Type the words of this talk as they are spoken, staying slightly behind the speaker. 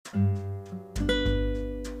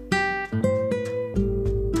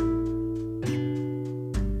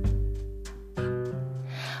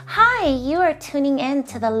for tuning in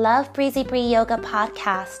to the Love Breezy Bree Yoga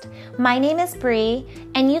podcast. My name is Bree,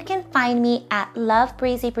 and you can find me at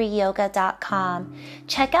lovebreezybreeyoga.com.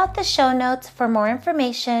 Check out the show notes for more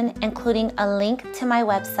information, including a link to my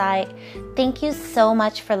website. Thank you so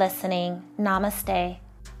much for listening. Namaste.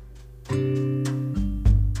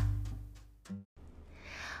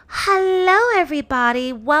 Hello,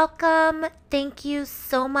 everybody. Welcome. Thank you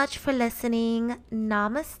so much for listening.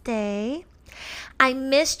 Namaste. I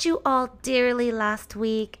missed you all dearly last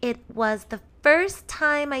week. It was the first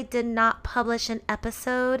time I did not publish an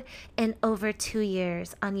episode in over 2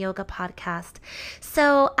 years on Yoga Podcast.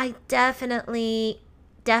 So I definitely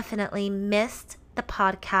missed the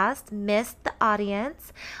podcast, missed the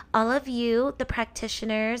audience, all of you, the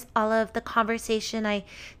practitioners, all of the conversation I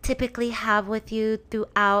typically have with you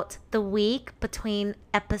throughout the week between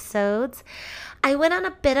episodes. I went on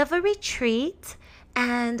a bit of a retreat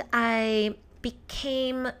and I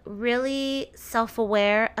became really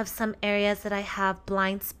self-aware of some areas that I have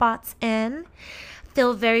blind spots in,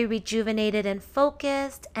 feel very rejuvenated and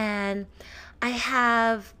focused, and I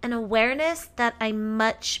have an awareness that I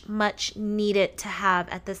much needed to have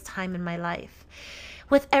at this time in my life.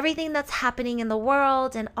 With everything that's happening in the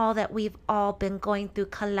world and all that we've all been going through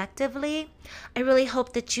collectively, I really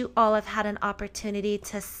hope that you all have had an opportunity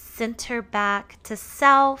to center back to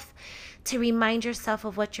self, to remind yourself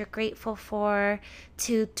of what you're grateful for,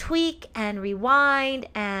 to tweak and rewind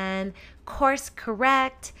and course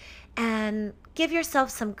correct and give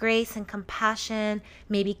yourself some grace and compassion,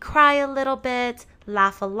 maybe cry a little bit,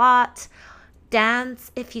 laugh a lot,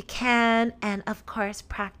 dance if you can, and of course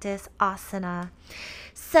practice asana.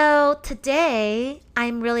 So today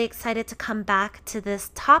I'm really excited to come back to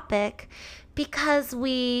this topic because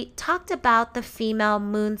we talked about the female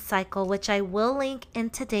moon cycle, which I will link in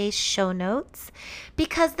today's show notes,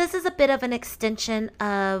 because this is a bit of an extension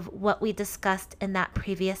of what we discussed in that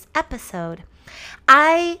previous episode.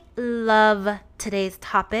 I love today's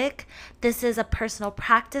topic. This is a personal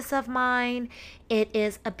practice of mine. It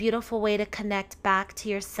is a beautiful way to connect back to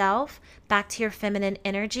yourself, back to your feminine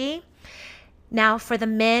energy. Now, for the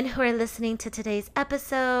men who are listening to today's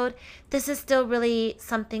episode, this is still really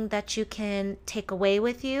something that you can take away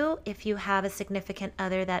with you if you have a significant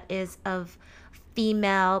other that is of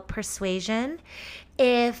female persuasion.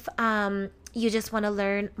 If you just want to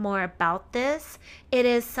learn more about this, it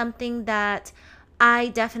is something that I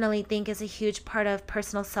definitely think is a huge part of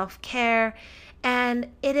personal self-care, and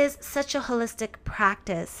it is such a holistic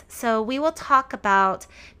practice. So we will talk about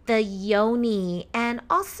the Yoni and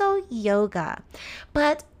also yoga.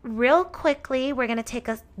 But real quickly, we're going to take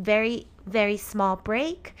a very small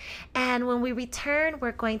break. And when we return,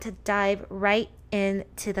 we're going to dive right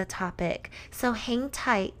into the topic. So hang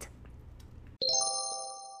tight.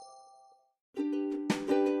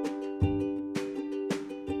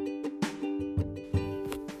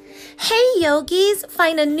 Hey yogis,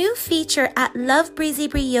 find a new feature at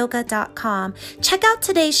lovebreezybreeyoga.com. Check out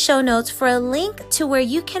today's show notes for a link to where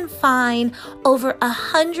you can find over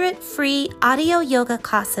 100 free audio yoga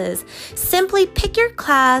classes. Simply pick your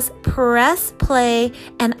class, press play,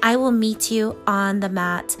 and I will meet you on the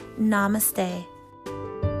mat. Namaste.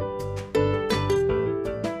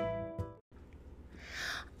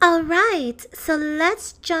 All right, so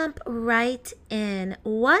let's jump right in.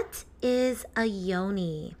 What is a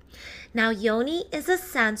yoni? Now, yoni is a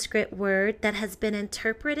Sanskrit word that has been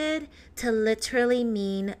interpreted to literally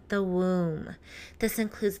mean the womb. This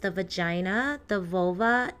includes the vagina, the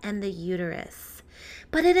vulva, and the uterus.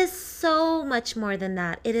 But it is so much more than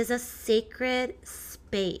that. It is a sacred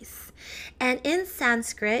space. And in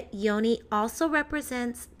Sanskrit, yoni also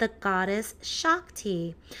represents the goddess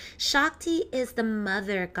Shakti. Shakti is the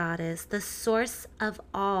mother goddess, the source of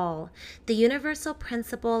all, the universal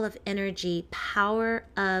principle of energy, power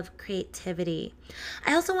of creativity.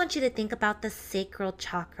 I also want you to think about the sacral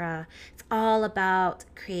chakra. It's all about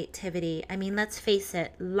creativity. I mean, let's face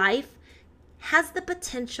it, life has the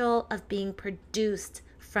potential of being produced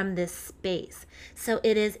from this space. So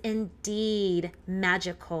it is indeed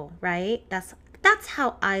magical, right? That's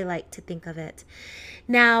how I like to think of it.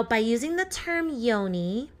 Now, by using the term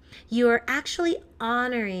yoni, you are actually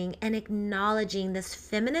honoring and acknowledging this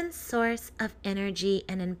feminine source of energy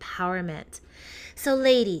and empowerment. So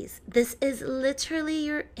ladies, this is literally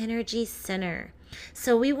your energy center.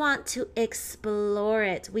 So we want to explore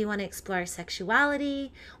it. We want to explore our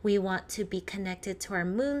sexuality. We want to be connected to our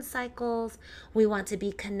moon cycles. We want to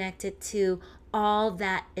be connected to all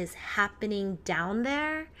that is happening down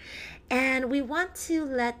there. And we want to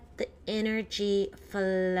let the energy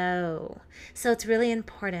flow. So it's really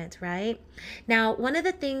important, right? Now, one of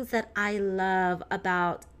the things that I love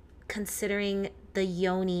about considering the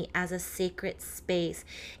yoni as a sacred space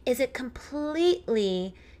is it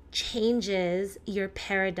completely changes your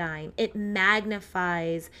paradigm. It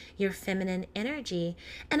magnifies your feminine energy,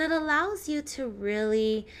 and it allows you to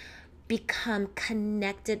really become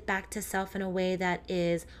connected back to self in a way that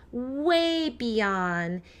is way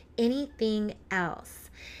beyond anything else.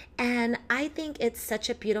 And I think it's such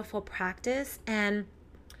a beautiful practice. And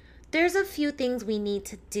there's a few things we need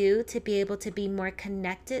to do to be able to be more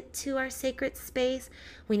connected to our sacred space.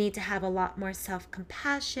 We need to have a lot more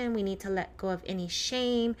self-compassion. We need to let go of any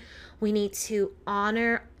shame. We need to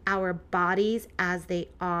honor our bodies as they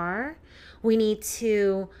are. We need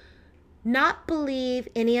to not believe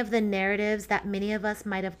any of the narratives that many of us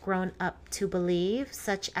might have grown up to believe,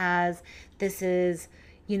 such as this is,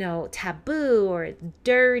 taboo or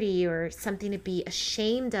dirty or something to be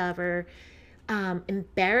ashamed of or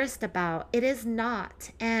embarrassed about. It is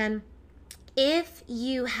not. And if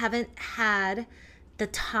you haven't had the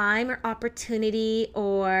time or opportunity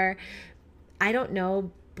or, I don't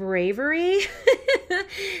know, bravery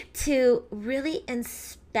to really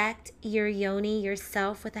inspect your yoni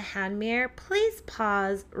yourself with a hand mirror, please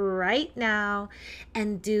pause right now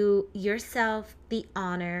and do yourself the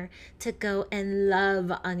honor to go and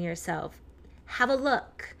love on yourself. Have a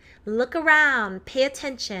look. Look around, pay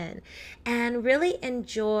attention, and really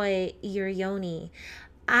enjoy your yoni.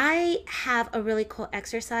 I have a really cool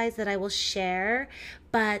exercise that I will share,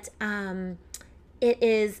 but it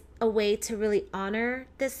is a way to really honor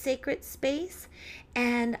this sacred space.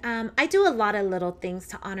 And I do a lot of little things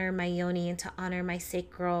to honor my yoni and to honor my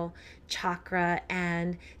sacral chakra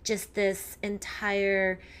and just this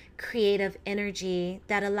entire creative energy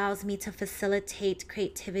that allows me to facilitate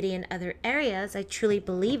creativity in other areas. I truly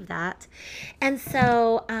believe that. And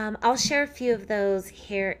so I'll share a few of those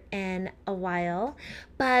here in a while.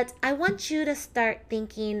 But I want you to start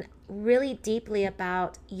thinking really deeply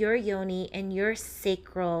about your yoni and your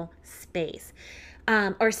sacral space.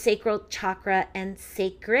 Or sacral chakra and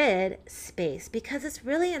sacred space, because it's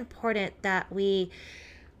really important that we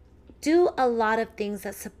do a lot of things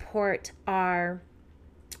that support our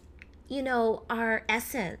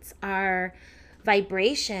essence, our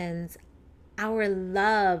vibrations, our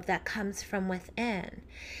love that comes from within.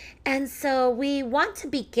 And so we want to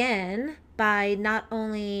begin by not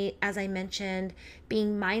only, as I mentioned,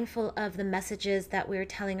 being mindful of the messages that we're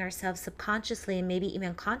telling ourselves subconsciously and maybe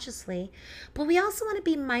even consciously, but we also want to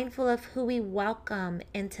be mindful of who we welcome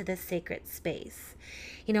into this sacred space.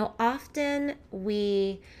 Often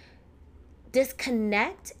we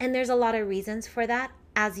disconnect, and there's a lot of reasons for that.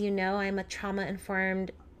 As you know, I'm a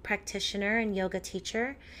trauma-informed practitioner and yoga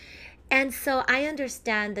teacher. And so I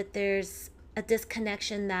understand that there's a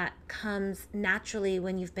disconnection that comes naturally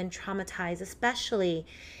when you've been traumatized, especially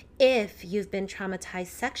if you've been traumatized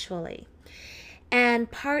sexually.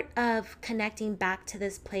 And part of connecting back to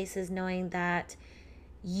this place is knowing that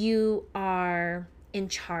you are in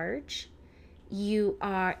charge, you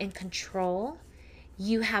are in control,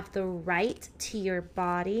 you have the right to your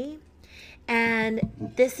body. And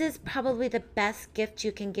this is probably the best gift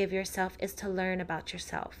you can give yourself, is to learn about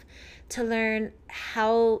yourself, to learn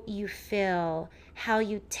how you feel, how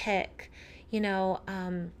you tick,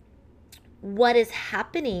 what is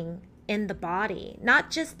happening in the body,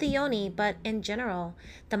 not just the yoni, but in general,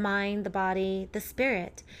 the mind, the body, the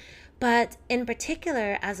spirit. But in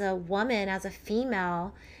particular, as a woman, as a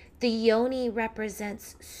female, the yoni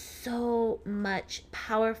represents so much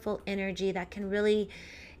powerful energy that can really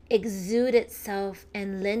exude itself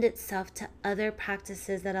and lend itself to other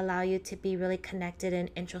practices that allow you to be really connected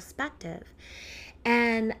and introspective.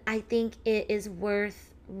 And I think it is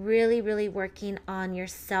worth really, really working on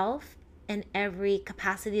yourself in every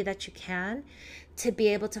capacity that you can to be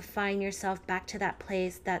able to find yourself back to that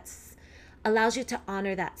place that's allows you to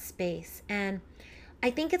honor that space. And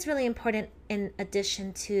I think it's really important, in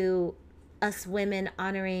addition to us women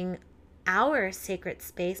honoring our sacred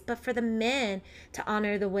space, but for the men to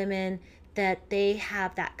honor the women that they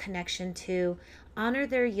have that connection to, honor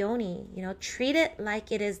their yoni, treat it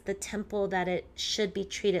like it is the temple that it should be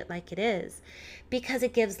treated like it is, because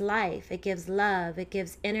it gives life, it gives love, it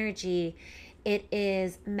gives energy. It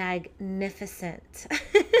is magnificent.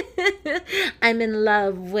 I'm in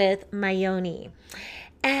love with my yoni.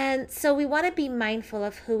 And so we want to be mindful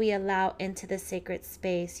of who we allow into the sacred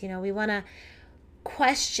space. We want to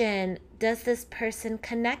question, does this person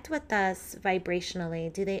connect with us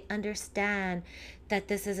vibrationally? Do they understand that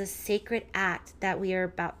this is a sacred act that we are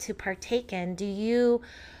about to partake in? Do you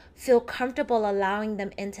feel comfortable allowing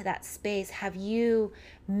them into that space? Have you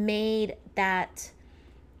made that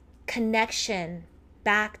connection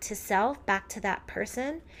back to self, back to that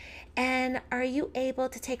person? And are you able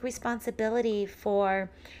to take responsibility for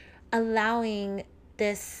allowing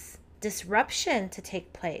this disruption to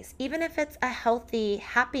take place? Even if it's a healthy,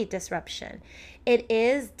 happy disruption, it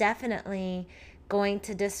is definitely going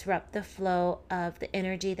to disrupt the flow of the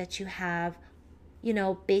energy that you have,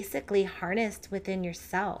 basically harnessed within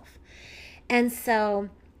yourself. And so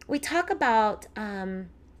we talk about,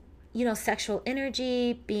 sexual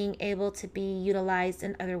energy being able to be utilized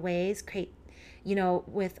in other ways,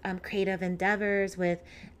 with creative endeavors, with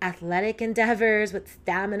athletic endeavors, with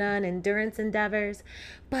stamina and endurance endeavors.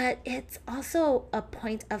 But it's also a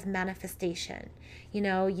point of manifestation.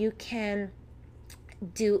 You can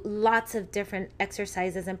do lots of different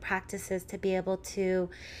exercises and practices to be able to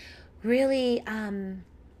really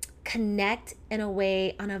connect in a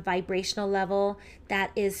way on a vibrational level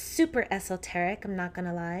that is super esoteric, I'm not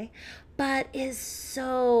gonna lie, but is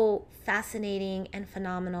so fascinating and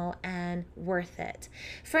phenomenal and worth it.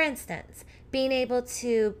 For instance, being able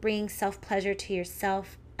to bring self-pleasure to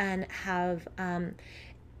yourself and have an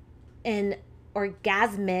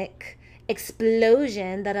orgasmic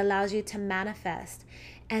explosion that allows you to manifest.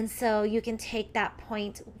 And so you can take that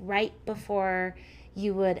point right before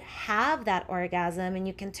you would have that orgasm, and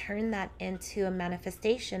you can turn that into a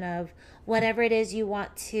manifestation of whatever it is you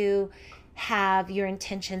want to have your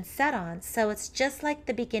intention set on. So it's just like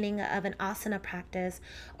the beginning of an asana practice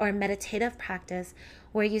or a meditative practice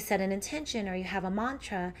where you set an intention or you have a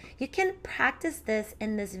mantra. You can practice this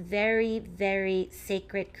in this very, very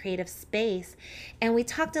sacred creative space. And we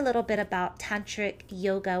talked a little bit about tantric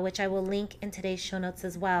yoga, which I will link in today's show notes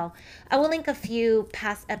as well. I will link a few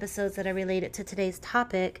past episodes that are related to today's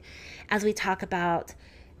topic as we talk about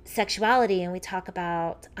sexuality and we talk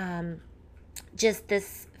about just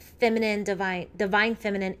this feminine, divine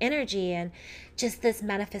feminine energy and just this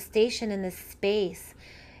manifestation in this space.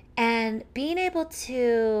 And being able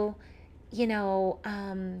to,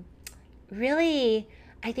 really,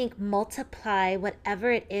 I think, multiply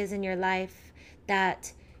whatever it is in your life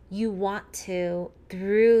that you want to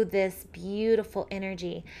through this beautiful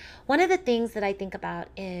energy. One of the things that I think about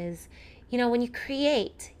is, when you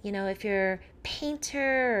create, if you're a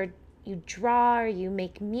painter or you draw or you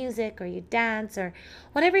make music or you dance or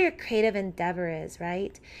whatever your creative endeavor is,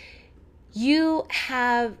 right? You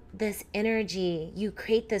have this energy, you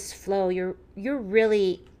create this flow, you're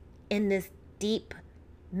really in this deep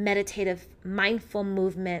meditative mindful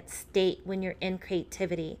movement state when you're in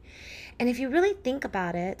creativity. And if you really think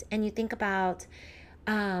about it and you think about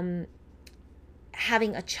having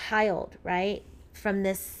a child, right, from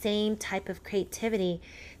this same type of creativity,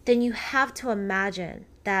 then you have to imagine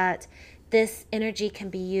that this energy can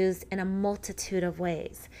be used in a multitude of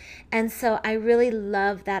ways. And so I really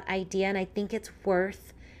love that idea, and I think it's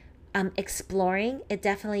worth exploring. It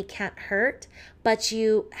definitely can't hurt, but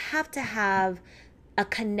you have to have a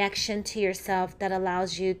connection to yourself that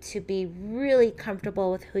allows you to be really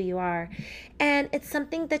comfortable with who you are. And it's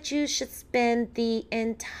something that you should spend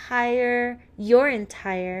your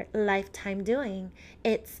entire lifetime doing.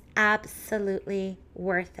 It's absolutely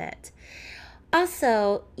worth it.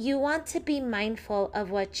 Also, you want to be mindful of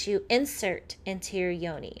what you insert into your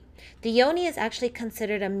yoni. The yoni is actually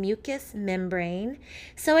considered a mucous membrane,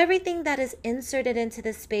 so everything that is inserted into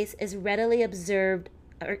this space is readily absorbed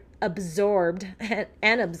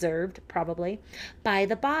and observed probably by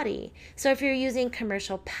the body. So if you're using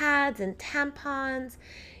commercial pads and tampons,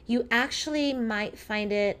 you actually might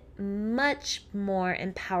find it much more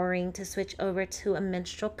empowering to switch over to a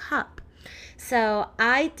menstrual cup. So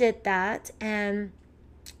I did that and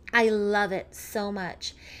I love it so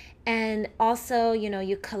much. And also,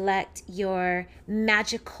 you collect your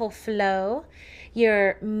magical flow,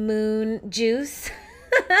 your moon juice.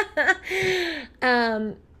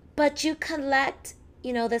 But you collect,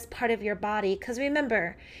 this part of your body. Because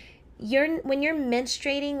remember, when you're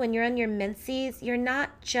menstruating, when you're on your menses, you're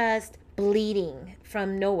not just bleeding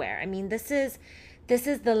from nowhere. I mean, this is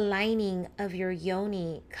the lining of your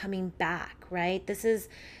yoni coming back, right? This is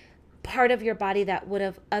part of your body that would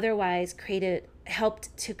have otherwise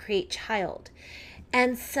helped to create child.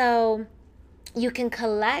 And so you can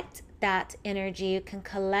collect that energy, you can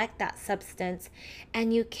collect that substance,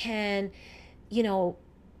 and you can,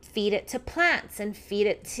 feed it to plants and feed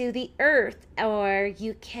it to the earth, or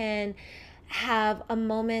you can have a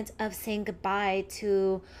moment of saying goodbye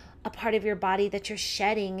to a part of your body that you're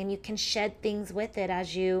shedding, and you can shed things with it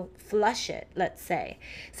as you flush it, let's say.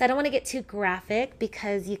 So I don't want to get too graphic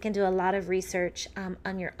because you can do a lot of research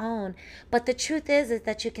on your own. But the truth is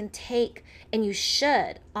that you can take, and you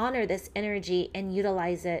should honor this energy and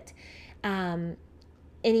utilize it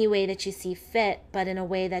any way that you see fit, but in a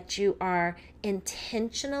way that you are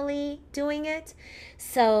intentionally doing it.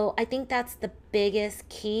 So I think that's the biggest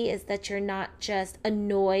key, is that you're not just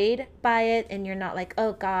annoyed by it and you're not like,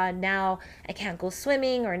 oh God, now I can't go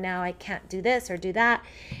swimming, or now I can't do this or do that.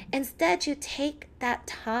 Instead, you take that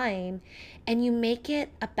time and you make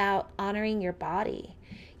it about honoring your body.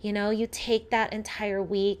 You know, you take that entire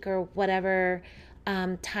week or whatever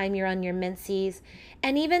time you're on your menses,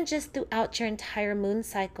 and even just throughout your entire moon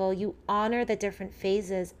cycle, you honor the different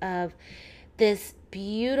phases of this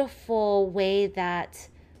beautiful way that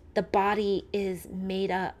the body is made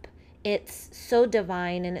up. It's so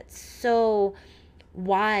divine and it's so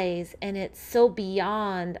wise and it's so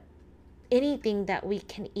beyond anything that we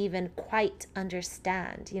can even quite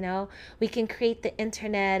understand. You know, we can create the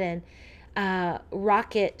internet and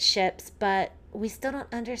rocket ships, but we still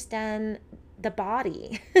don't understand the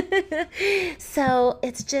body. So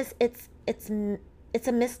it's just it's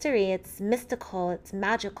a mystery, it's mystical, it's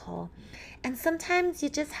magical, and sometimes you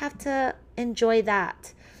just have to enjoy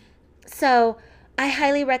that. So I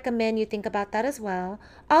highly recommend you think about that as well.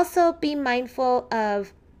 Also, be mindful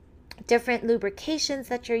of different lubrications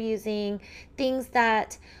that you're using, things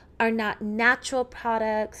that are not natural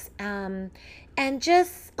products, and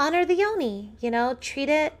just honor the yoni. You know, treat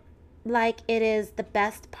it like it is the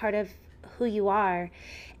best part of who you are,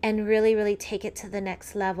 and really, really take it to the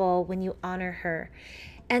next level when you honor her.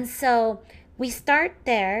 And so we start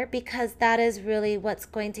there because that is really what's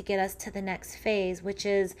going to get us to the next phase, which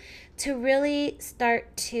is to really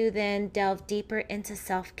start to then delve deeper into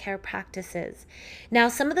self-care practices. Now,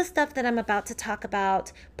 some of the stuff that I'm about to talk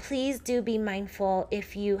about, please do be mindful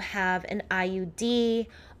if you have an IUD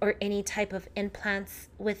or any type of implants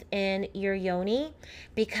within your yoni,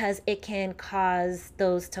 because it can cause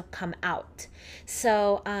those to come out.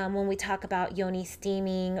 So when we talk about yoni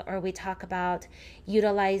steaming, or we talk about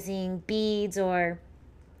utilizing beads, or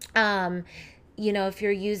if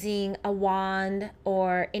you're using a wand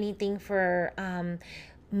or anything for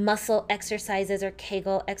muscle exercises or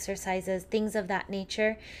Kegel exercises, things of that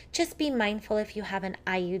nature, just be mindful if you have an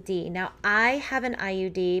IUD. Now, I have an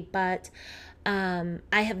IUD, but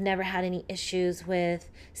I have never had any issues with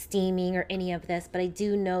steaming or any of this, but I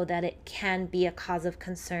do know that it can be a cause of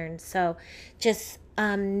concern. So just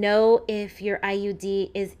know if your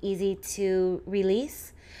IUD is easy to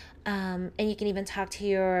release. And you can even talk to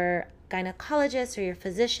your gynecologist or your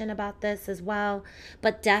physician about this as well,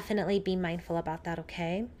 but definitely be mindful about that,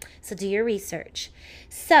 okay? So do your research.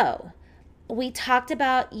 So we talked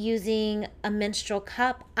about using a menstrual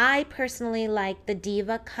cup. I personally like the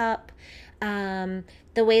Diva cup.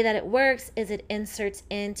 The way that it works is it inserts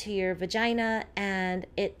into your vagina and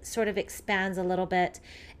it sort of expands a little bit,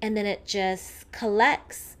 and then it just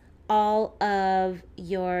collects all of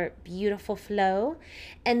your beautiful flow,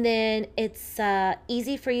 and then it's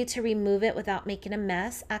easy for you to remove it without making a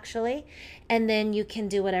mess, actually, and then you can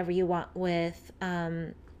do whatever you want with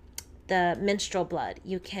the menstrual blood.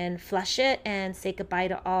 You can flush it and say goodbye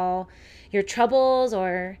to all your troubles,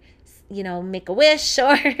 or make a wish,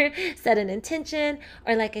 or set an intention,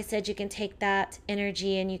 or like I said, you can take that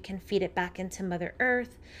energy and you can feed it back into Mother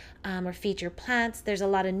Earth, or feed your plants. There's a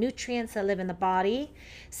lot of nutrients that live in the body,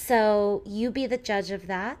 so you be the judge of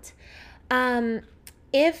that.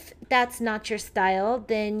 If that's not your style,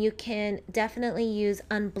 then you can definitely use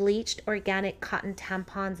unbleached organic cotton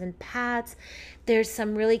tampons and pads. There's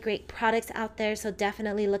some really great products out there, so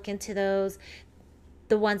definitely look into those.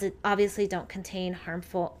 The ones that obviously don't contain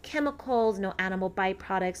harmful chemicals, no animal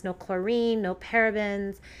byproducts, no chlorine, no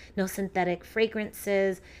parabens, no synthetic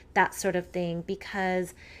fragrances, that sort of thing,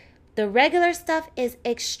 because the regular stuff is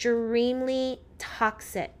extremely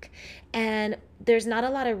toxic, and there's not a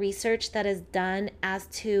lot of research that is done as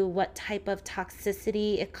to what type of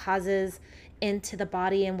toxicity it causes into the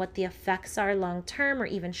body and what the effects are long term or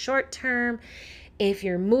even short term. If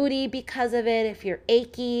you're moody because of it, if you're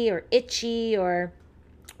achy or itchy or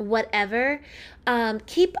whatever,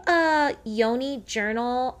 keep a yoni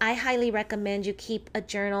journal. I highly recommend you keep a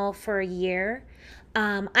journal for a year.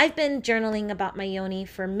 I've been journaling about my yoni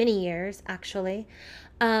for many years, actually,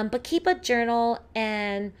 but keep a journal,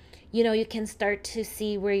 and you can start to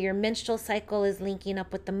see where your menstrual cycle is linking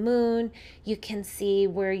up with the moon. You can see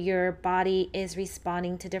where your body is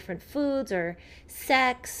responding to different foods or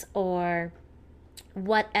sex or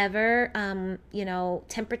whatever,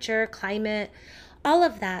 temperature, climate, all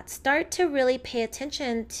of that. Start to really pay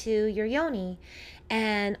attention to your yoni.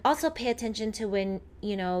 And also pay attention to when,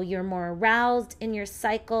 you're more aroused in your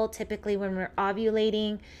cycle, typically when we're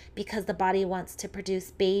ovulating, because the body wants to produce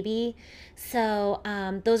baby. So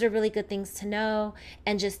those are really good things to know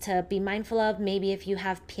and just to be mindful of. Maybe if you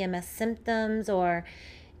have PMS symptoms or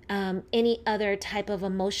any other type of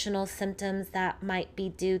emotional symptoms that might be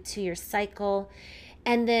due to your cycle.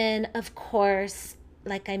 And then, of course,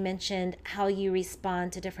 like I mentioned, how you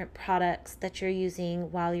respond to different products that you're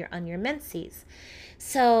using while you're on your menses.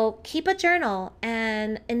 So keep a journal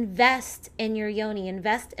and invest in your yoni,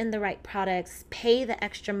 invest in the right products, pay the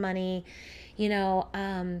extra money,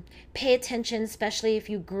 pay attention, especially if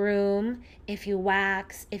you groom, if you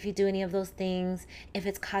wax, if you do any of those things, if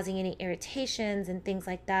it's causing any irritations and things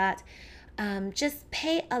like that. Just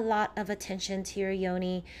pay a lot of attention to your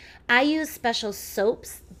yoni. I use special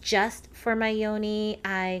soaps just for my yoni.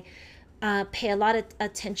 I pay a lot of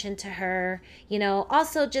attention to her.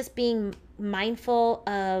 Also just being mindful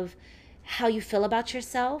of how you feel about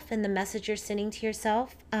yourself and the message you're sending to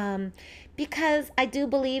yourself. Because I do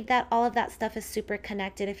believe that all of that stuff is super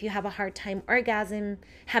connected. If you have a hard time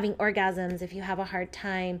having orgasms, if you have a hard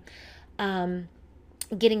time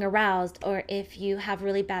getting aroused, or if you have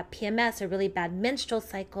really bad PMS or really bad menstrual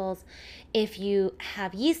cycles, if you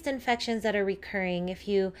have yeast infections that are recurring, if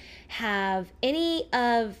you have any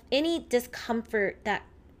discomfort that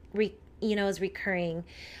is recurring,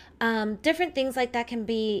 different things like that can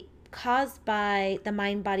be caused by the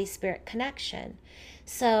mind body spirit connection.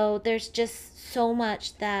 So there's just so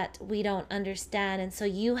much that we don't understand, and so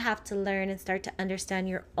you have to learn and start to understand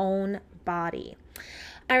your own body.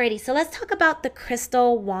 Alrighty, so let's talk about the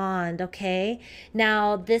crystal wand, okay?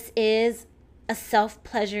 Now, this is a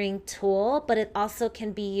self-pleasuring tool, but it also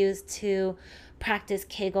can be used to practice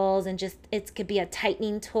Kegels, and it could be a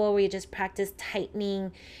tightening tool where you just practice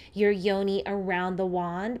tightening your yoni around the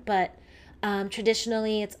wand. But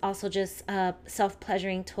traditionally, it's also just a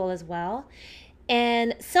self-pleasuring tool as well.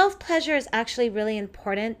 And self-pleasure is actually really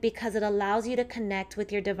important because it allows you to connect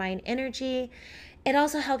with your divine energy. It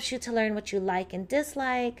also helps you to learn what you like and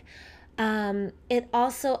dislike. It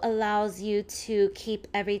also allows you to keep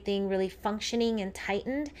everything really functioning and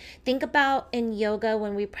tightened. Think about in yoga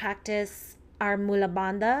when we practice our Mula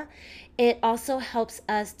Bandha, it also helps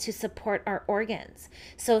us to support our organs.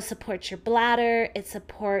 So it supports your bladder, it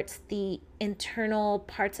supports the internal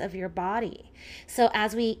parts of your body. So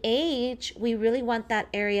as we age, we really want that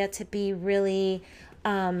area to be really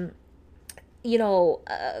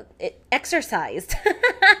exercised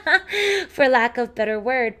for lack of better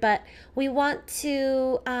word, but we want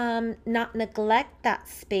to not neglect that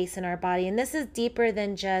space in our body. And this is deeper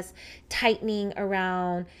than just tightening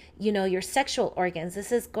around your sexual organs.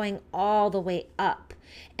 This is going all the way up.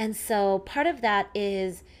 And so part of that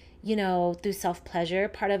is through self-pleasure.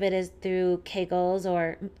 Part of it is through Kegels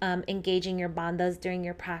or engaging your bandhas during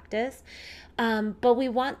your practice. But we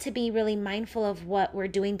want to be really mindful of what we're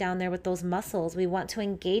doing down there with those muscles. We want to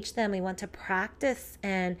engage them. We want to practice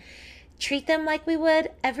and treat them like we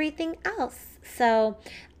would everything else. So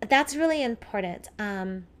that's really important.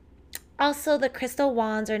 Also, the crystal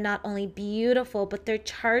wands are not only beautiful, but they're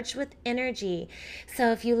charged with energy.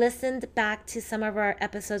 So if you listened back to some of our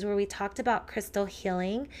episodes where we talked about crystal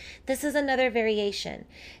healing, this is another variation.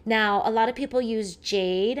 Now, a lot of people use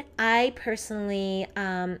jade. I personally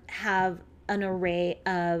have an array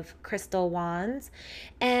of crystal wands,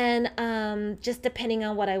 and just depending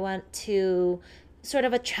on what I want to sort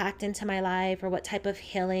of attract into my life or what type of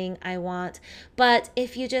healing I want. But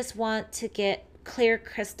if you just want to get clear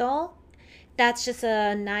crystal, that's just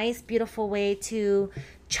a nice, beautiful way to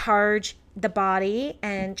charge the body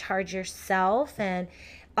and charge yourself. And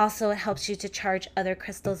also it helps you to charge other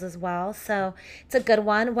crystals as well. So it's a good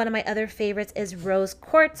one. One of my other favorites is rose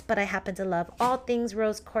quartz, but I happen to love all things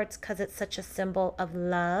rose quartz because it's such a symbol of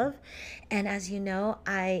love. And as you know,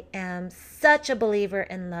 I am such a believer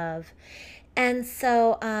in love. And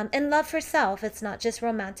so, and love for self, it's not just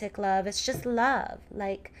romantic love, it's just love.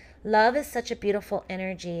 Like, love is such a beautiful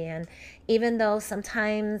energy. And even though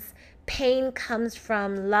sometimes pain comes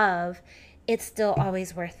from love, it's still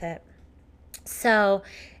always worth it. So,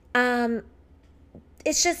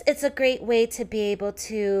 it's a great way to be able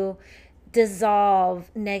to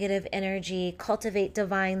dissolve negative energy, cultivate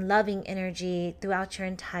divine loving energy throughout your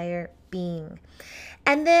entire being.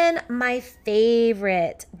 And then my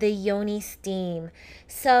favorite, the Yoni steam.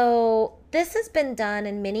 So this has been done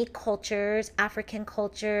in many cultures, African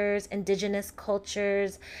cultures, indigenous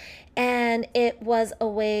cultures, and it was a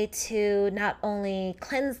way to not only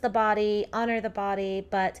cleanse the body, honor the body,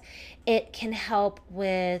 but it can help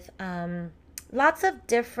with lots of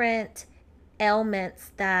different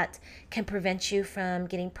ailments that can prevent you from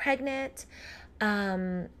getting pregnant,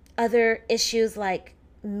 other issues like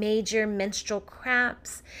major menstrual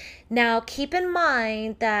cramps. Now, keep in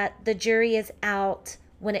mind that the jury is out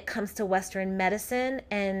when it comes to Western medicine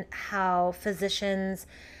and how physicians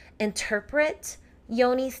interpret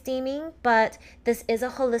yoni steaming, but this is a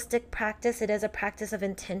holistic practice. It is a practice of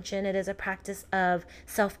intention. It is a practice of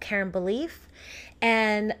self-care and belief.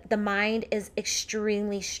 And the mind is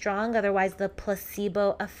extremely strong. Otherwise, the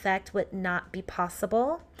placebo effect would not be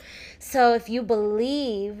possible. So if you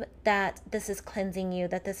believe that this is cleansing you,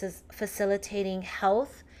 that this is facilitating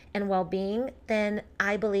health and well-being, then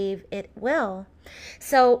I believe it will.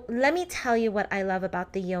 So let me tell you what I love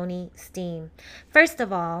about the yoni steam. First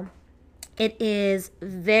of all, it is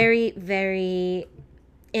very, very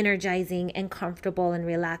energizing and comfortable and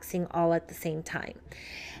relaxing all at the same time.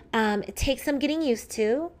 It takes some getting used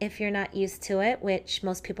to if you're not used to it, which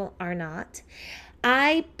most people are not.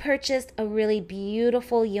 I purchased a really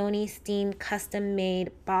beautiful yoni steam custom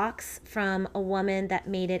made box from a woman that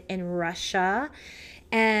made it in Russia.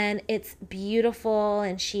 And it's beautiful,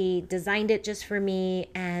 and she designed it just for me.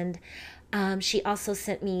 And she also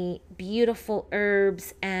sent me beautiful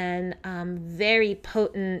herbs and very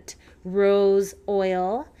potent rose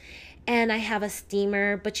oil. And I have a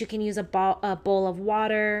steamer, but you can use a bowl of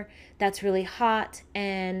water that's really hot,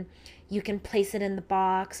 and you can place it in the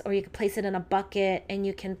box, or you can place it in a bucket, and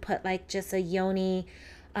you can put like just a yoni,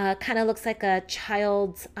 kind of looks like a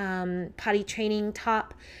child's potty training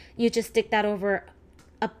top. You just stick that over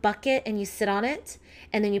a bucket and you sit on it,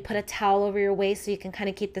 and then you put a towel over your waist so you can kind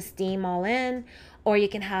of keep the steam all in. Or you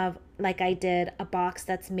can have, like I did, a box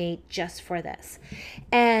that's made just for this.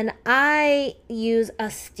 And I use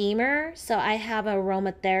a steamer. So I have an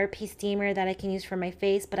aromatherapy steamer that I can use for my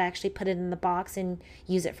face, but I actually put it in the box and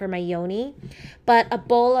use it for my yoni. But a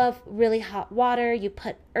bowl of really hot water, you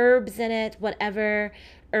put herbs in it, whatever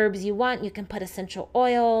herbs you want. You can put essential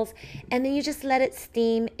oils, and then you just let it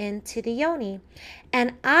steam into the yoni.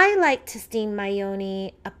 And I like to steam my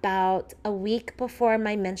yoni about a week before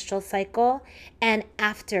my menstrual cycle and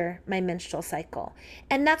after my menstrual cycle.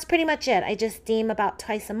 And that's pretty much it. I just steam about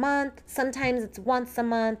twice a month. Sometimes it's once a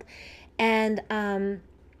month. And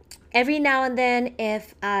every now and then,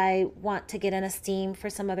 if I want to get in a steam for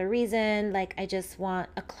some other reason, like I just want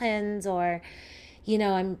a cleanse, or,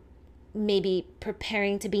 I'm maybe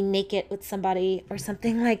preparing to be naked with somebody or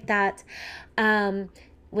something like that,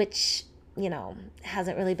 which,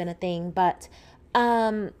 hasn't really been a thing. But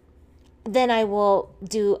then I will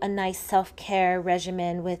do a nice self-care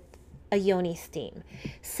regimen with a yoni steam.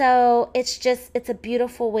 So it's a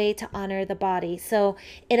beautiful way to honor the body. So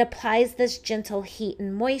it applies this gentle heat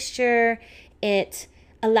and moisture. It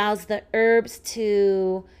allows the herbs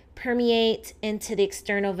to permeate into the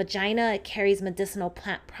external vagina. It carries medicinal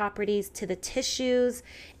plant properties to the tissues.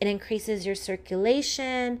 It increases your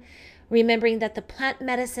circulation. Remembering that the plant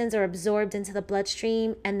medicines are absorbed into the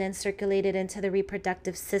bloodstream and then circulated into the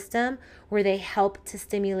reproductive system, where they help to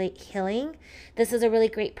stimulate healing. This is a really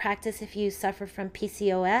great practice if you suffer from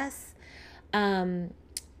PCOS.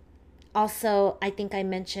 Also, I think I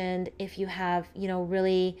mentioned if you have,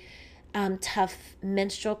 really tough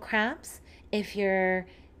menstrual cramps, if you're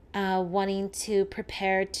wanting to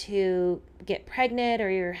prepare to get pregnant,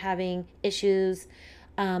 or you're having issues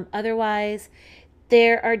otherwise.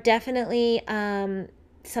 There are definitely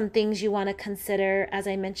some things you want to consider. As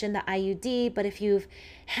I mentioned, the IUD, but if you've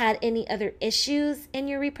had any other issues in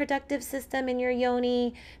your reproductive system, in your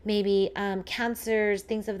yoni, maybe cancers,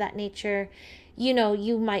 things of that nature,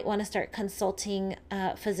 you might want to start consulting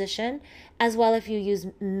a physician. As well, if you use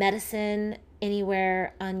medicine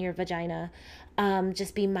anywhere on your vagina,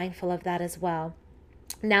 just be mindful of that as well.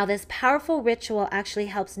 Now, this powerful ritual actually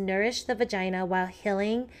helps nourish the vagina while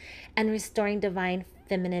healing and restoring divine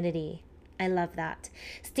femininity. I love that.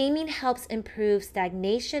 Steaming helps improve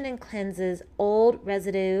stagnation and cleanses old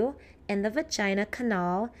residue in the vagina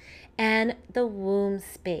canal and the womb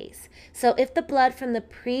space. So if the blood from the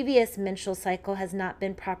previous menstrual cycle has not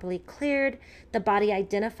been properly cleared, the body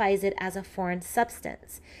identifies it as a foreign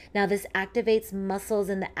substance. Now this activates muscles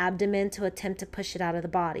in the abdomen to attempt to push it out of the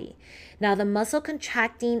body. Now the muscle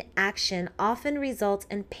contracting action often results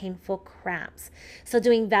in painful cramps. So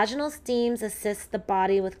doing vaginal steams assists the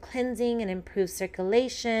body with cleansing and improves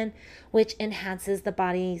circulation, which enhances the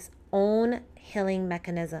body's own healing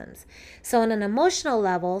mechanisms. So on an emotional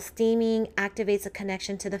level, steaming activates a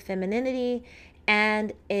connection to the femininity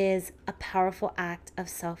and is a powerful act of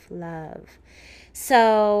self-love.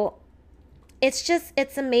 So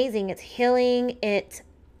it's amazing. It's healing. It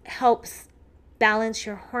helps balance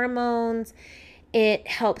your hormones. It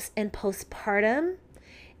helps in postpartum.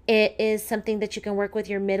 It is something that you can work with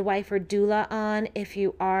your midwife or doula on if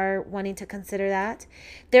you are wanting to consider that.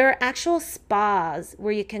 There are actual spas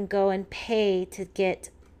where you can go and pay to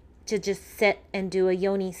just sit and do a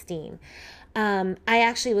yoni steam. I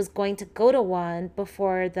actually was going to go to one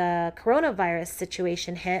before the coronavirus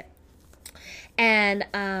situation hit, and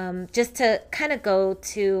just to kind of go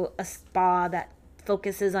to a spa that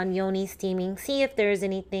focuses on yoni steaming, see if there's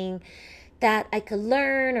anything that I could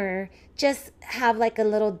learn, or just have like a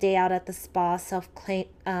little day out at the spa,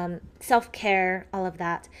 self-care, all of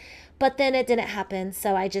that. But then it didn't happen,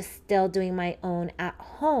 so I just still doing my own at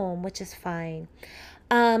home, which is fine.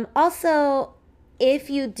 Also, if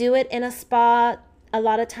you do it in a spa, a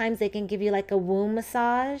lot of times they can give you like a womb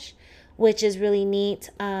massage, which is really neat.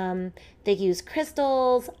 They use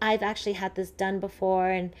crystals. I've actually had this done before,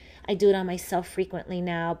 and I do it on myself frequently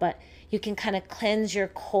now, but you can kind of cleanse your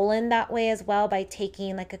colon that way as well by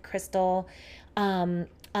taking like a crystal on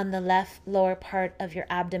the left lower part of your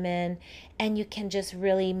abdomen, and you can just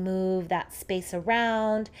really move that space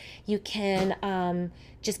around. You can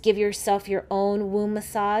just give yourself your own womb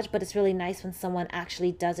massage, but it's really nice when someone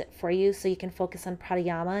actually does it for you, so you can focus on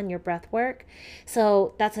pranayama and your breath work.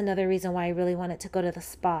 So that's another reason why I really wanted to go to the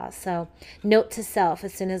spa. So note to self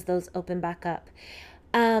as soon as those open back up.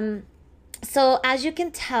 So as you can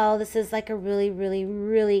tell, this is like a really, really,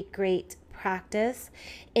 really great practice.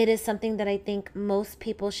 It is something that I think most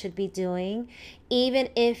people should be doing. Even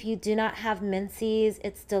if you do not have menses,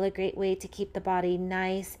 it's still a great way to keep the body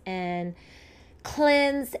nice and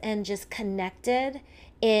cleansed and just connected.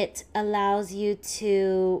 It allows you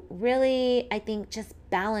to really, I think, just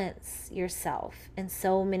balance yourself in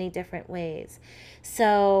so many different ways.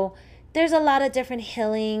 So there's a lot of different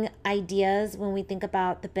healing ideas when we think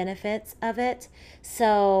about the benefits of it.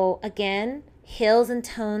 So again, heals and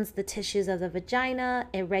tones the tissues of the vagina.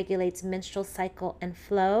 It regulates menstrual cycle and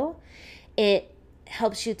flow. It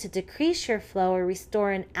helps you to decrease your flow or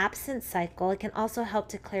restore an absent cycle. It can also help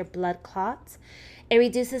to clear blood clots. It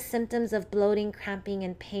reduces symptoms of bloating, cramping,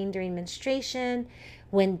 and pain during menstruation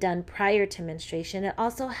when done prior to menstruation. It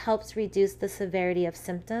also helps reduce the severity of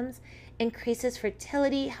symptoms, increases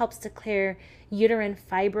fertility, helps to clear uterine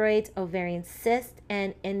fibroids, ovarian cysts,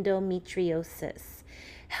 and endometriosis.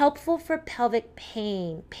 Helpful for pelvic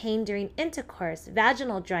pain, pain during intercourse,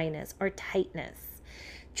 vaginal dryness, or tightness.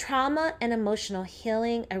 Trauma and emotional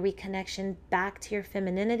healing, a reconnection back to your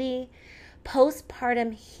femininity.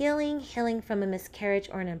 Postpartum healing, healing from a miscarriage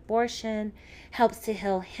or an abortion. Helps to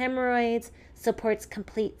heal hemorrhoids, supports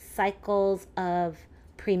complete cycles of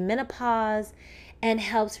premenopause, and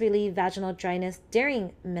helps relieve vaginal dryness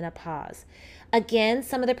during menopause. Again,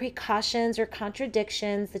 some of the precautions or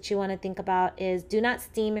contradictions that you want to think about is do not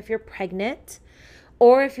steam if you're pregnant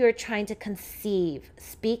or if you're trying to conceive.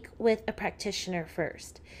 Speak with a practitioner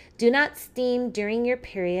first. Do not steam during your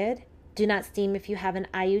period. Do not steam if you have an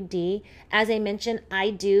IUD. As I mentioned,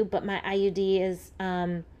 I do, but my IUD is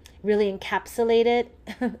really encapsulated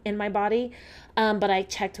in my body, but I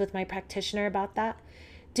checked with my practitioner about that.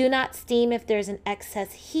 Do not steam if there's an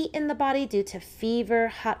excess heat in the body due to fever,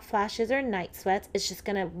 hot flashes, or night sweats. It's just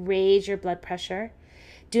going to raise your blood pressure.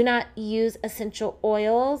 Do not use essential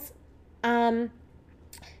oils.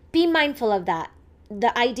 Be mindful of that.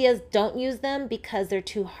 The idea is don't use them because they're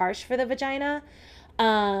too harsh for the vagina.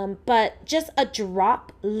 But just a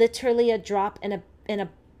drop, literally a drop in a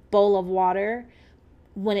bowl of water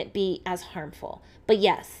wouldn't be as harmful. But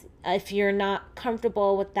yes, if you're not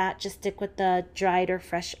comfortable with that, just stick with the dried or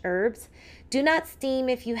fresh herbs. Do not steam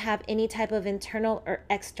if you have any type of internal or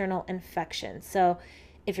external infection. So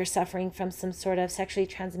if you're suffering from some sort of sexually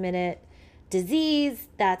transmitted disease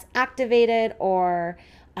that's activated, or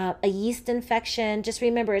a yeast infection, just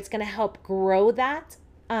remember it's going to help grow that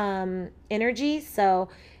energy. So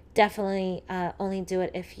definitely only do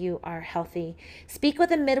it if you are healthy. Speak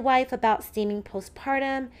with a midwife about steaming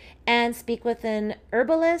postpartum, and speak with an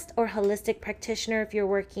herbalist or holistic practitioner if you're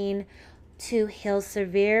working to heal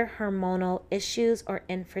severe hormonal issues or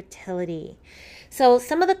infertility. So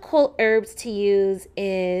some of the cool herbs to use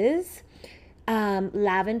is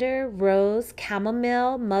lavender, rose,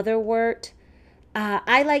 chamomile, motherwort.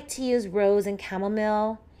 I like to use rose and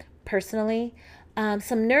chamomile personally.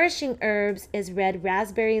 Some nourishing herbs is red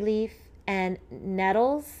raspberry leaf and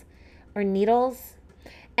nettles or needles.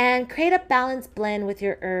 And create a balanced blend with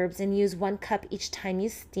your herbs and use 1 cup each time you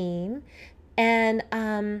steam. And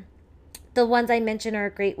the ones I mentioned are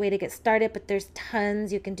a great way to get started, but there's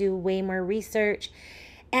tons. You can do way more research.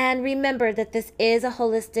 And remember that this is a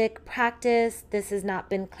holistic practice. This has not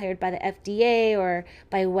been cleared by the FDA or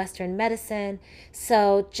by Western medicine.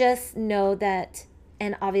 So just know that,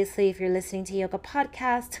 and obviously if you're listening to Yoga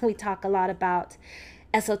Podcast, we talk a lot about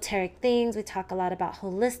esoteric things. We talk a lot about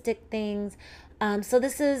holistic things. So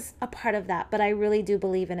this is a part of that, but I really do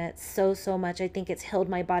believe in it so much. I think it's healed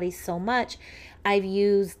my body so much.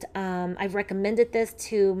 I've recommended this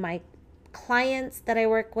to my clients that I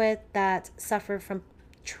work with that suffer from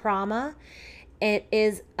trauma. It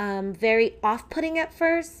is very off-putting at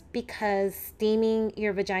first because steaming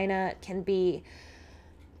your vagina can be,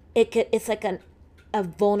 it's like a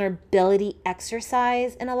vulnerability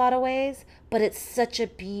exercise in a lot of ways, but it's such a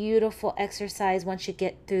beautiful exercise once you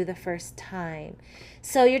get through the first time.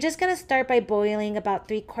 So you're just going to start by boiling about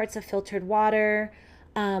 3 quarts of filtered water.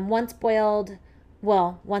 Once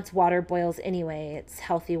water boils anyway, it's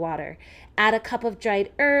healthy water. Add a cup of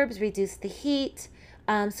dried herbs, reduce the heat.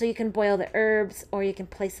 So you can boil the herbs or you can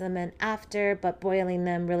place them in after, but boiling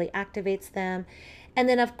them really activates them. And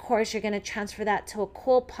then, of course, you're going to transfer that to a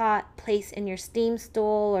cool pot, place in your steam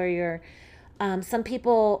stool or your, some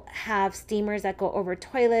people have steamers that go over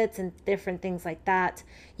toilets and different things like that.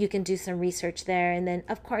 You can do some research there. And then,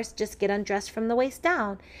 of course, just get undressed from the waist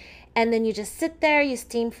down. And then you just sit there, you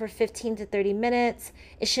steam for 15 to 30 minutes.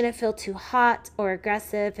 It shouldn't feel too hot or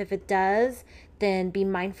aggressive. If it does, then be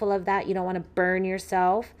mindful of that. You don't want to burn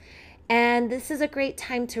yourself. And this is a great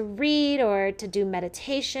time to read or to do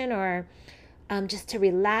meditation or just to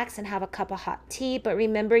relax and have a cup of hot tea. But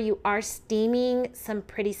remember, you are steaming some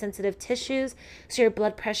pretty sensitive tissues, so your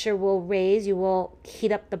blood pressure will raise. You will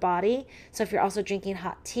heat up the body. So if you're also drinking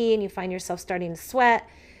hot tea and you find yourself starting to sweat,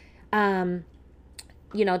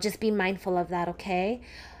 just be mindful of that, okay?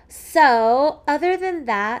 So other than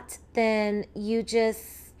that, then you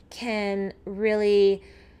just can really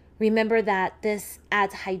remember that this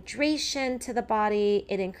adds hydration to the body.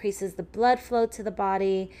 It increases the blood flow to the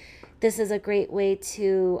body. This is a great way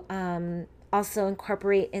to also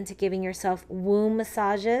incorporate into giving yourself womb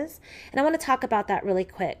massages. And I want to talk about that really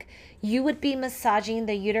quick. You would be massaging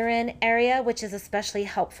the uterine area, which is especially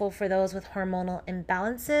helpful for those with hormonal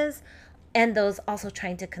imbalances and those also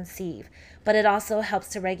trying to conceive. But it also helps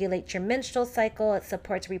to regulate your menstrual cycle. It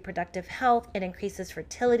supports reproductive health. It increases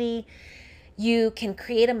fertility. You can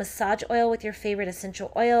create a massage oil with your favorite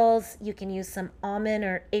essential oils. You can use some almond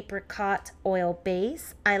or apricot oil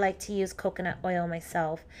base. I like to use coconut oil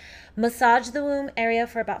myself. Massage the womb area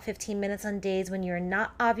for about 15 minutes on days when you're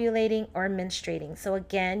not ovulating or menstruating. So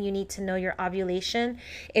again, you need to know your ovulation.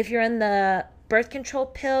 If you're on the birth control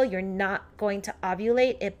pill, you're not going to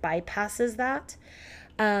ovulate. It bypasses that,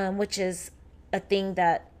 which is a thing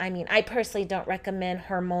that, I personally don't recommend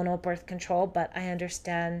hormonal birth control, but I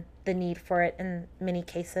understand the need for it in many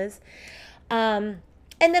cases. And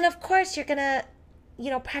then, of course, you're going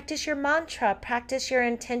to, practice your mantra, practice your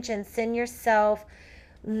intention, send yourself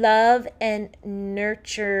love and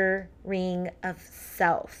nurturing of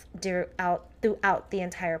self throughout the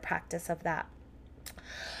entire practice of that.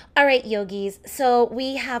 All right, yogis, so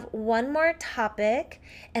we have one more topic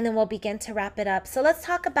and then we'll begin to wrap it up. So let's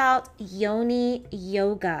talk about Yoni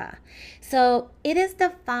yoga. So it is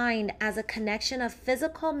defined as a connection of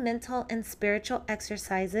physical, mental, and spiritual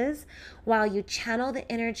exercises while you channel the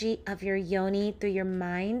energy of your yoni through your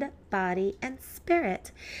mind, body, and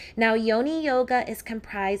spirit. Now, Yoni yoga is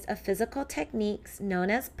comprised of physical techniques known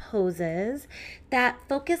as poses that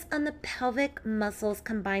focus on the pelvic muscles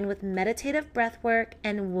combined with meditative breath work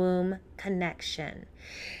and womb connection.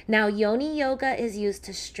 Now, Yoni yoga is used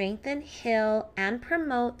to strengthen, heal, and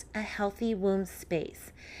promote a healthy womb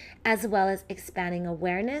space, as well as expanding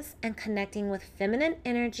awareness and connecting with feminine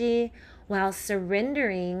energy while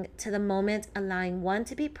surrendering to the moment, allowing one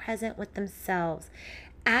to be present with themselves,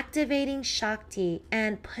 activating Shakti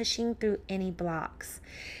and pushing through any blocks.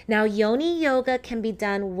 Now, Yoni yoga can be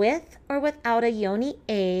done with or without a Yoni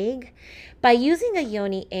egg. By using a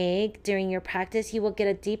Yoni egg during your practice, you will get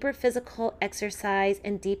a deeper physical exercise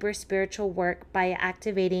and deeper spiritual work by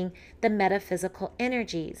activating the metaphysical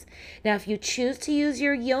energies. Now, if you choose to use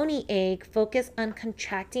your Yoni egg, focus on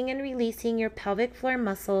contracting and releasing your pelvic floor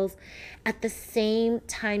muscles at the same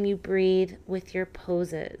time you breathe with your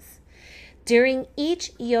poses. During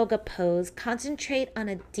each yoga pose, concentrate on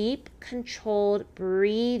a deep, controlled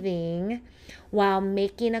breathing while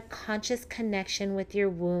making a conscious connection with your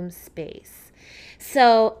womb space.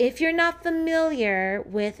 So if you're not familiar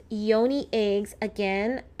with Yoni eggs,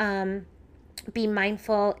 again, be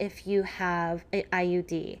mindful if you have an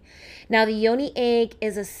IUD. Now, the Yoni egg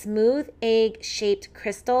is a smooth egg-shaped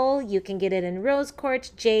crystal. You can get it in rose quartz,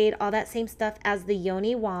 jade, all that same stuff as the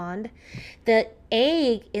Yoni wand. The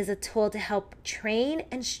egg is a tool to help train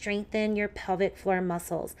and strengthen your pelvic floor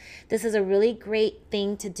muscles. This is a really great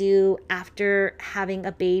thing to do after having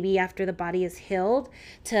a baby, after the body is healed,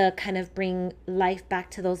 to kind of bring life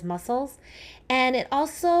back to those muscles. And it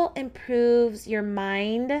also improves your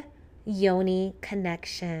mind Yoni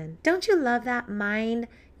connection. Don't you love that mind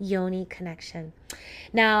Yoni connection?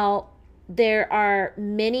 Now, there are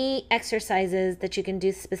many exercises that you can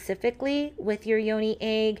do specifically with your Yoni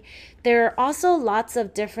egg. There are also lots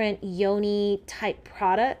of different Yoni type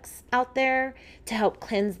products out there to help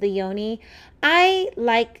cleanse the Yoni. I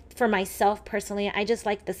like, for myself personally, I just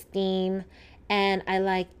like the steam, and I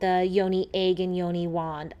like the Yoni egg and Yoni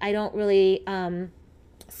wand. I don't really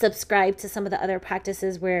subscribe to some of the other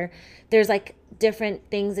practices where there's like different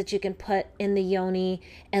things that you can put in the Yoni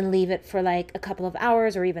and leave it for like a couple of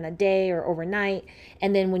hours or even a day or overnight,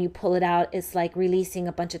 and then when you pull it out, it's like releasing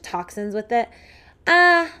a bunch of toxins with it.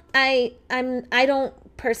 I don't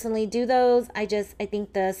personally do those. I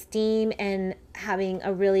think the steam and having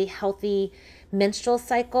a really healthy menstrual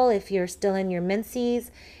cycle, if you're still in your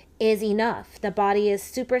menses, is enough. The body is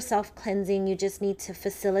super self-cleansing. You just need to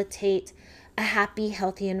facilitate a happy,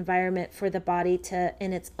 healthy environment for the body to,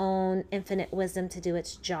 in its own infinite wisdom, to do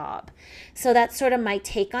its job. So that's sort of my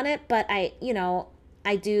take on it. But I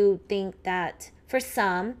do think that for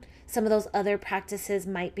some of those other practices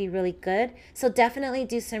might be really good. So definitely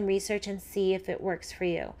do some research and see if it works for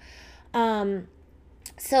you.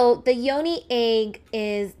 So the Yoni egg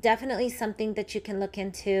is definitely something that you can look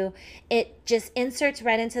into. It just inserts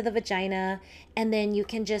right into the vagina, and then you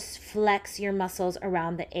can just flex your muscles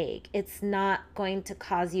around the egg. It's not going to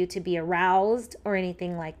cause you to be aroused or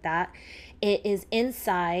anything like that. It is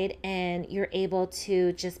inside, and you're able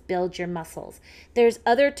to just build your muscles. There's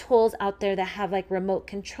other tools out there that have like remote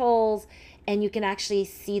controls, and you can actually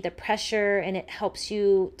see the pressure, and it helps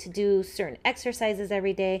you to do certain exercises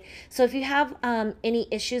every day. So if you have any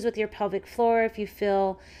issues with your pelvic floor, if you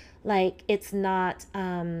feel like it's not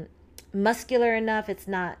muscular enough, it's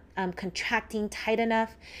not contracting tight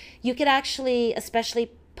enough, you could actually,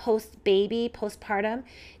 especially postpartum,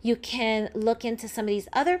 you can look into some of these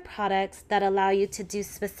other products that allow you to do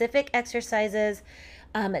specific exercises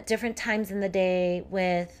at different times in the day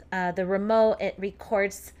with the remote. It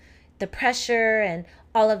records the pressure and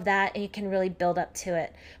all of that, and you can really build up to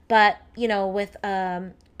it. But with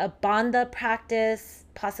a Bandha practice,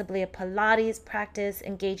 possibly a Pilates practice,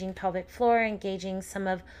 engaging pelvic floor, engaging some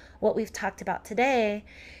of what we've talked about today,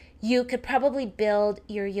 you could probably build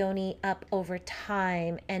your Yoni up over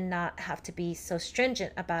time and not have to be so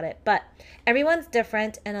stringent about it. But everyone's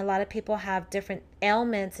different, and a lot of people have different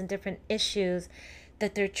ailments and different issues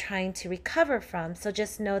that they're trying to recover from. So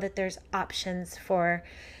just know that there's options for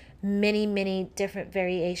many, many different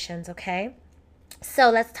variations, okay?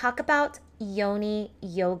 So let's talk about Yoni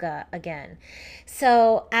yoga again.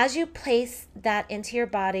 So as you place that into your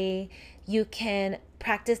body, you can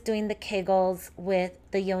practice doing the Kegels with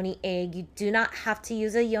the Yoni egg. You do not have to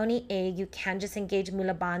use a Yoni egg. You can just engage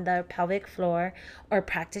Mula Bandha or pelvic floor, or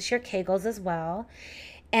practice your Kegels as well.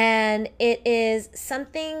 And it is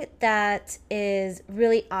something that is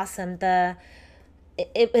really awesome.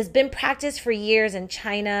 It has been practiced for years in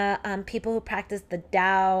China. People who practice the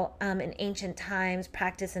Tao in ancient times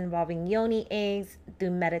practice involving Yoni eggs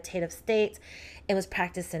through meditative states. It was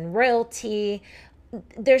practiced in royalty.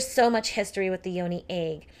 There's so much history with the Yoni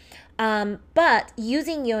egg. But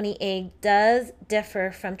using Yoni egg does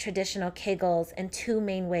differ from traditional Kegels in two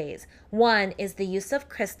main ways. One is the use of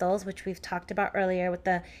crystals, which we've talked about earlier with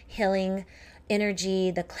the healing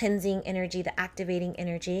energy, the cleansing energy, the activating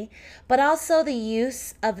energy, but also the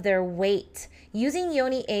use of their weight. Using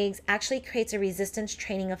Yoni eggs actually creates a resistance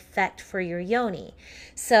training effect for your Yoni.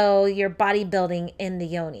 So you're bodybuilding in the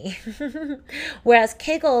Yoni. Whereas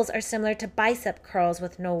Kegels are similar to bicep curls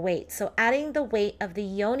with no weight. So adding the weight of the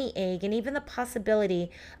Yoni egg, and even the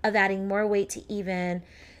possibility of adding more weight to even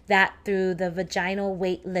that through the vaginal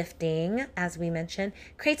weight lifting, as we mentioned,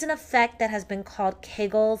 creates an effect that has been called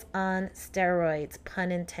Kegels on steroids,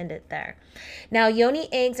 pun intended there. Now, Yoni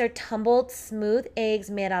eggs are tumbled, smooth eggs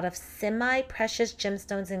made out of semi-precious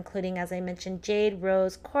gemstones, including, as I mentioned, jade,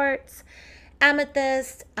 rose, quartz,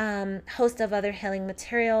 amethyst, host of other healing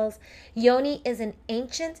materials. Yoni is an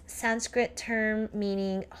ancient Sanskrit term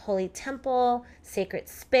meaning holy temple, sacred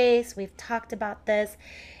space. We've talked about this.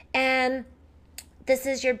 And this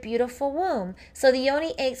is your beautiful womb. So the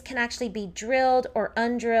yoni eggs can actually be drilled or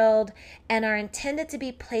undrilled and are intended to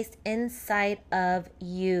be placed inside of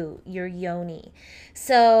you, your yoni.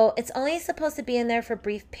 So it's only supposed to be in there for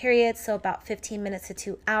brief periods, so about 15 minutes to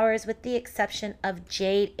 2 hours, with the exception of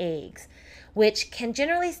jade eggs, which can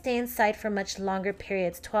generally stay inside for much longer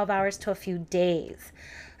periods, 12 hours to a few days.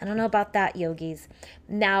 I don't know about that, yogis.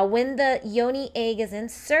 Now, when the yoni egg is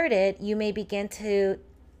inserted, you may begin to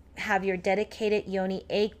have your dedicated yoni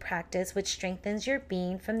egg practice, which strengthens your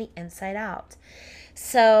being from the inside out.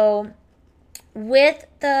 So with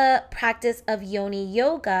the practice of yoni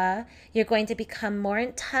yoga, you're going to become more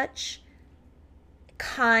in touch,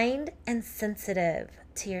 kind, and sensitive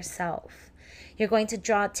to yourself. You're going to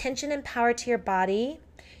draw attention and power to your body.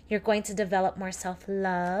 You're going to develop more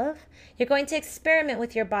self-love. You're going to experiment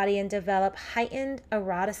with your body and develop heightened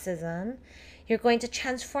eroticism. You're going to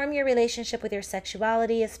transform your relationship with your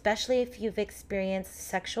sexuality, especially if you've experienced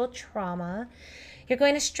sexual trauma. You're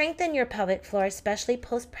going to strengthen your pelvic floor, especially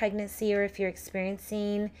post-pregnancy, or if you're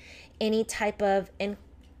experiencing any type of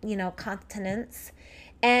continence.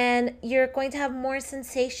 And you're going to have more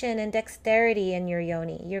sensation and dexterity in your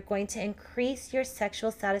yoni. You're going to increase your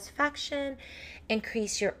sexual satisfaction,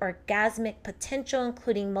 increase your orgasmic potential,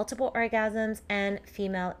 including multiple orgasms and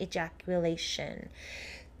female ejaculation,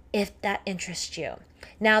 if that interests you.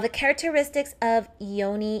 Now, the characteristics of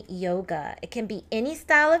yoni yoga. It can be any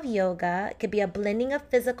style of yoga. It could be a blending of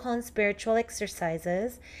physical and spiritual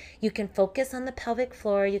exercises. You can focus on the pelvic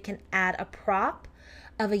floor. You can add a prop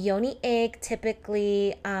of a yoni egg,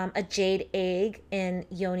 typically a jade egg in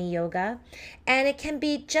yoni yoga. And it can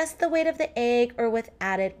be just the weight of the egg or with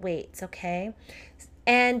added weights, okay?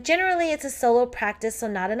 And generally it's a solo practice, so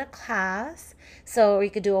not in a class. So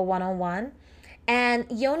you could do a one-on-one. And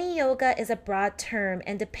yoni yoga is a broad term,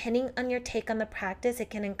 and depending on your take on the practice, it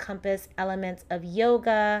can encompass elements of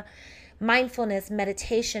yoga, mindfulness,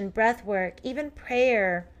 meditation, breath work, even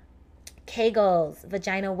prayer, Kegels,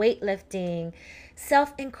 vagina weightlifting,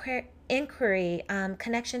 self-inquiry,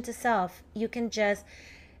 connection to self. You can just,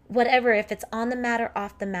 whatever, if it's on the mat or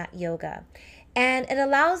off the mat yoga. And it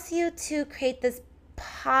allows you to create this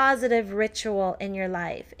positive ritual in your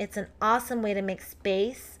life. It's an awesome way to make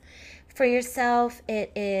space for yourself.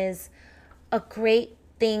 It is a great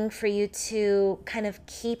thing for you to kind of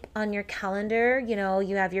keep on your calendar. You know,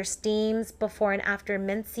 you have your steams before and after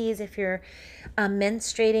menses. If you're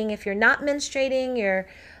menstruating, if you're not menstruating, you're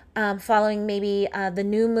following maybe the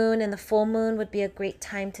new moon and the full moon would be a great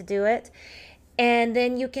time to do it. And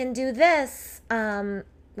then you can do this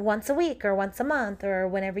once a week or once a month or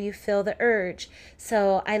whenever you feel the urge.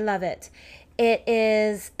 So I love it. It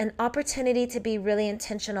is an opportunity to be really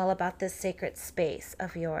intentional about this sacred space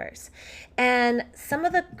of yours. And some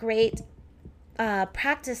of the great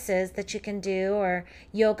practices that you can do, or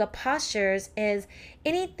yoga postures, is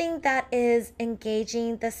anything that is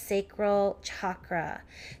engaging the sacral chakra.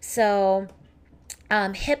 So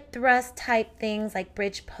hip thrust type things like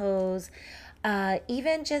bridge pose,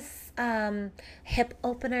 even just hip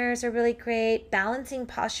openers are really great. Balancing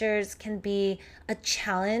postures can be a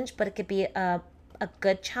challenge, but it could be a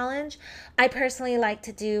good challenge. I personally like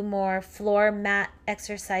to do more floor mat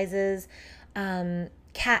exercises,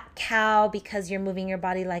 cat-cow, because you're moving your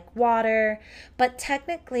body like water. But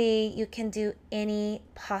technically, you can do any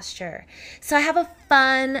posture. So I have a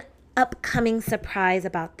fun upcoming surprise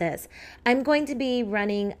about this. I'm going to be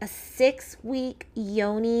running a 6-week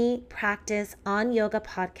yoni practice on yoga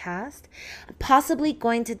podcast. I'm possibly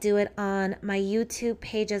going to do it on my YouTube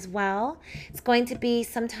page as well. It's going to be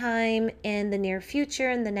sometime in the near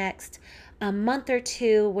future, in the next a month or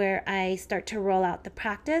two, where I start to roll out the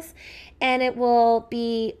practice. And it will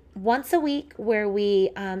be once a week where we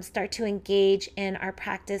start to engage in our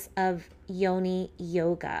practice of yoni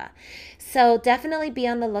yoga. So definitely be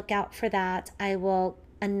on the lookout for that. I will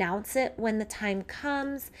announce it when the time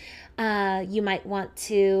comes. You might want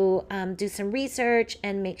to do some research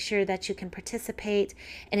and make sure that you can participate.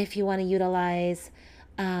 And if you want to utilize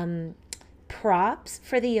props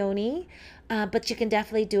for the yoni, but you can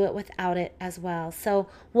definitely do it without it as well. So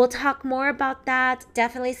we'll talk more about that.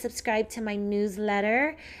 Definitely subscribe to my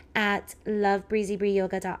newsletter at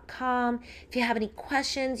lovebreezybreeyoga.com. If you have any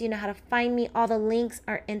questions, you know how to find me. All the links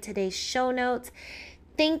are in today's show notes.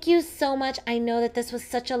 Thank you so much. I know that this was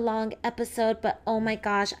such a long episode, but oh my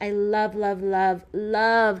gosh, I love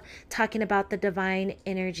talking about the divine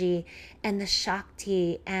energy and the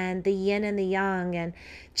Shakti and the yin and the yang, and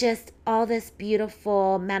just all this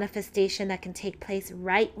beautiful manifestation that can take place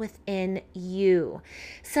right within you.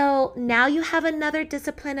 So now you have another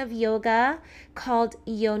discipline of yoga called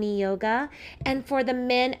Yoni yoga. And for the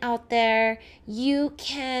men out there, you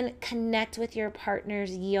can connect with your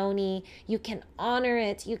partner's yoni. You can honor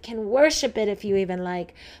it. You can worship it if you even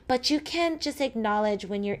like. But you can just acknowledge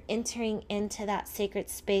when you're entering into that sacred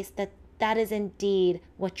space that that is indeed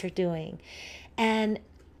what you're doing. And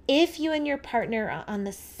if you and your partner are on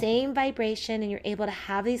the same vibration and you're able to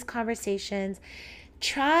have these conversations,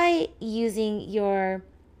 try using your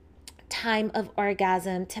time of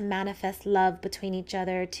orgasm to manifest love between each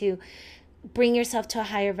other, to bring yourself to a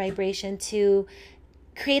higher vibration, to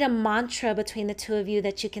create a mantra between the two of you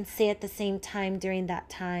that you can say at the same time during that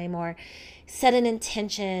time, or set an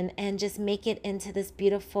intention and just make it into this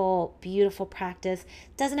beautiful, beautiful practice.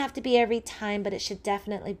 It doesn't have to be every time, but it should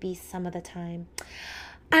definitely be some of the time.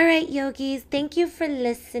 All right, yogis, thank you for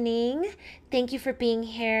listening. Thank you for being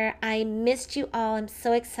here. I missed you all. I'm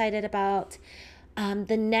so excited about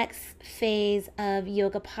the next phase of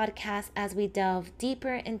yoga podcast as we delve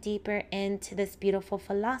deeper and deeper into this beautiful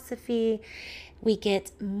philosophy. We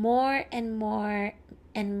get more and more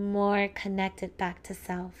and more connected back to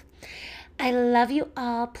self. I love you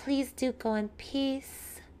all. Please do go in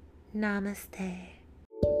peace. Namaste.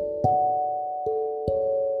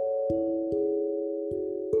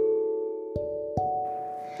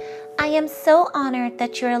 I am so honored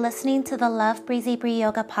that you are listening to the Love Breezy Bree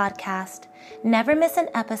Yoga podcast. Never miss an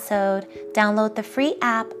episode. Download the free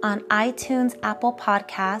app on iTunes, Apple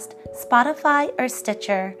Podcast, Spotify, or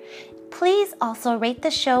Stitcher. Please also rate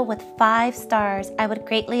the show with 5 stars. I would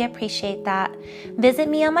greatly appreciate that. Visit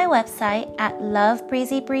me on my website at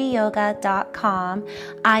lovebreezybreeyoga.com.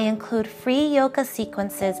 I include free yoga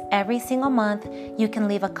sequences every single month. You can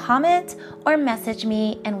leave a comment or message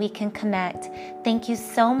me and we can connect. Thank you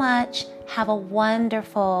so much. Have a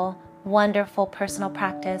wonderful, wonderful personal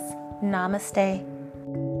practice. Namaste.